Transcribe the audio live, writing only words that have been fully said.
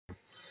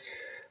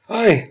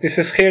Hi, this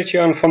is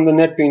Geert-Jan from the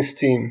NetBeans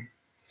team.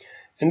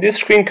 In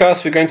this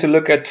screencast we're going to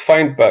look at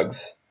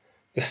FindBugs,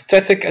 the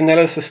static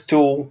analysis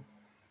tool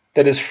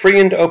that is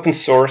free and open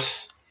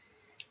source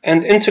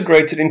and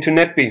integrated into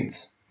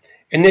NetBeans.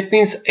 In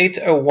NetBeans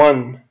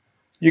 8.0.1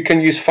 you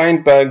can use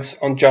FindBugs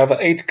on Java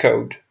 8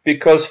 code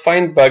because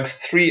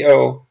FindBugs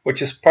 3.0,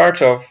 which is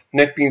part of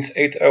NetBeans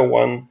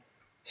 8.0.1,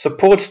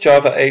 supports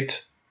Java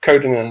 8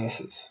 code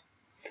analysis.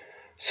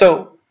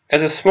 So,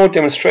 as a small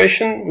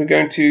demonstration, we're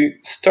going to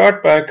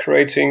start by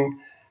creating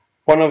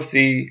one of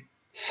the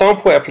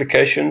sample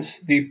applications,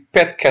 the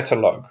pet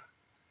catalog.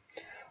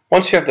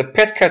 Once you have the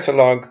pet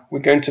catalog, we're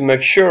going to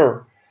make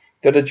sure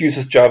that it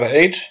uses Java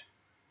 8.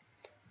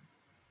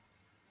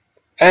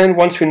 And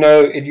once we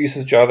know it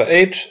uses Java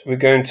 8, we're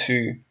going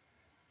to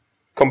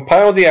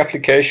compile the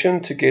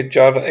application to get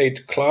Java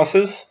 8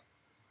 classes.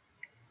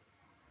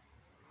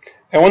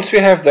 And once we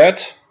have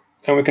that,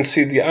 and we can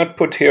see the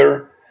output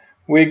here,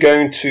 we're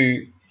going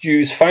to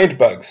use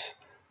FindBugs.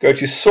 Go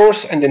to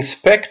Source and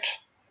Inspect,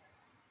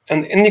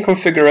 and in the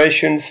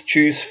configurations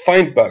choose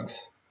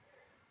FindBugs.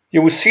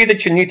 You will see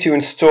that you need to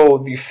install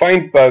the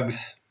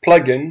FindBugs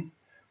plugin,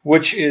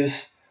 which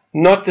is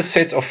not the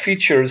set of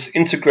features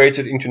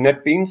integrated into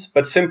NetBeans,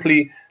 but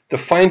simply the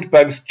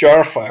FindBugs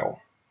jar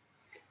file.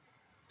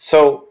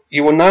 So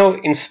you will now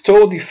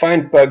install the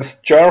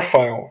FindBugs jar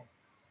file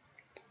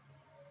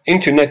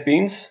into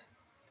NetBeans.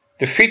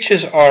 The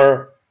features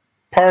are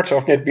part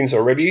of NetBeans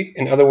already.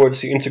 In other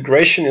words, the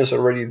integration is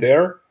already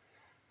there.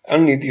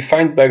 Only the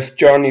FindBugs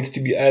jar needs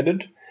to be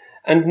added.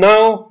 And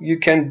now you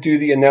can do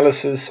the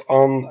analysis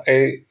on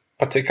a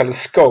particular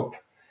scope,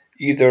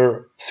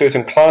 either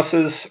certain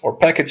classes or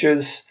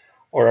packages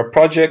or a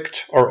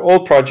project or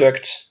all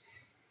projects.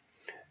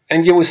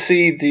 And you will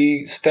see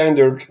the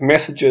standard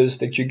messages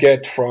that you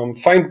get from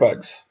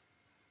FindBugs.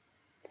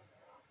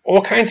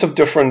 All kinds of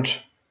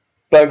different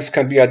bugs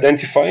can be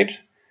identified.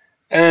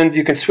 And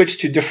you can switch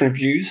to different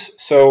views.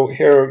 So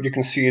here you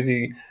can see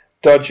the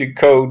dodgy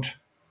code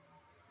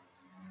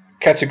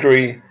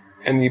category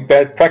and the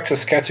bad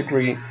practice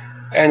category.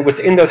 And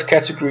within those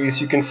categories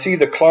you can see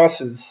the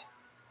classes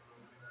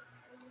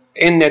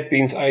in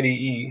NetBeans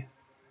IDE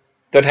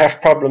that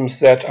have problems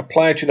that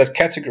apply to that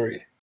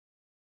category.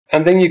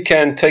 And then you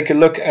can take a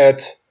look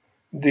at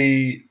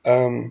the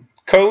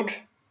code,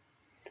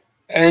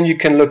 and you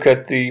can look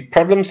at the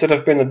problems that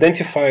have been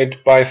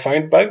identified by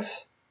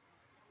FindBugs.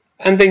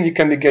 And then you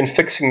can begin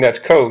fixing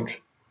that code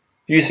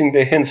using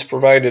the hints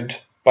provided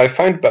by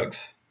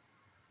FindBugs.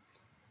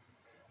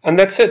 And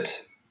that's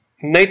it.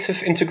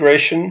 Native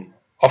integration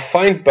of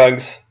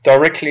FindBugs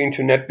directly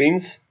into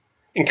NetBeans,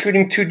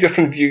 including two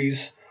different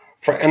views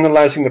for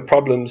analyzing the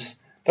problems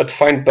that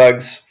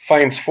FindBugs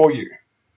finds for you.